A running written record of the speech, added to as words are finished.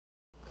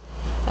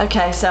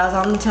Okay, so I was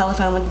on the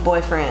telephone with the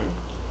boyfriend,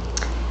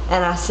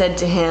 and I said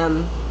to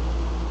him,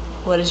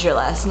 "What is your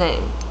last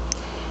name?"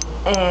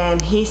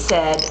 And he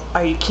said,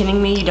 "Are you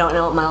kidding me? You don't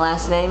know what my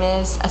last name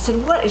is?" I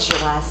said, "What is your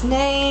last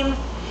name?"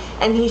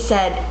 And he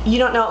said, "You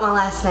don't know what my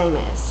last name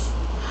is."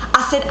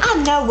 I said,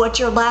 "I know what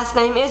your last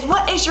name is.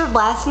 What is your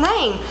last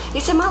name?" He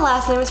said, "My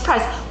last name is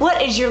Price."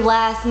 "What is your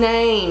last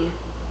name?"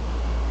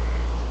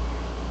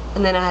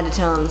 And then I had to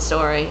tell him the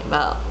story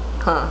about,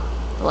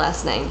 the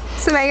last name.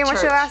 So Megan,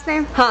 what's your last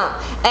name?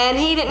 And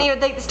he didn't even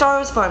think the story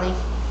was funny.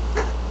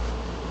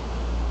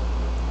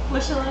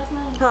 What's your last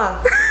name?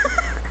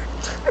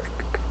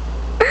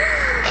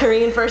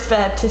 Korean First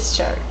Baptist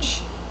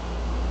Church.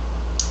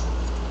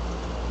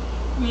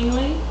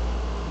 Mingli?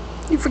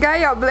 You forgot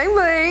y'all bling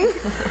bling.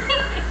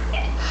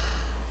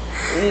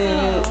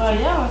 Oh, well,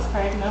 y'all was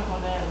cracking up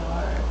on that,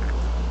 Lord.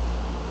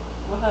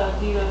 With her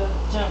Adidas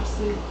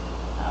jumpsuit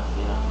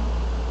outfit on.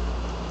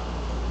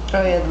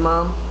 Oh yeah, the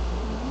mom.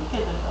 Look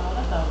at the dog.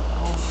 That dog was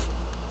old.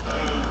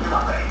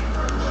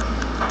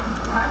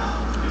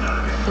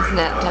 It's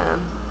nap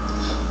time.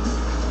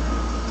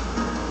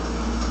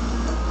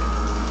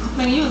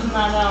 Man, you was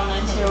not on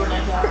that chair when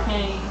that guy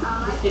came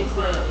to fix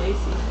that AC.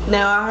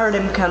 No, I heard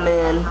him come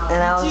in,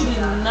 and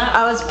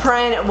I was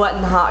praying it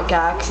wasn't the hot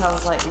guy, because I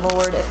was like,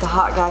 Lord, if the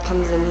hot guy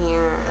comes in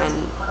here,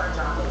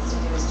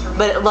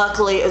 but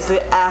luckily it was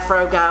the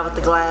Afro guy with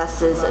the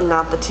glasses and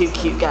not the two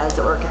cute guys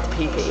that work at the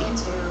PP.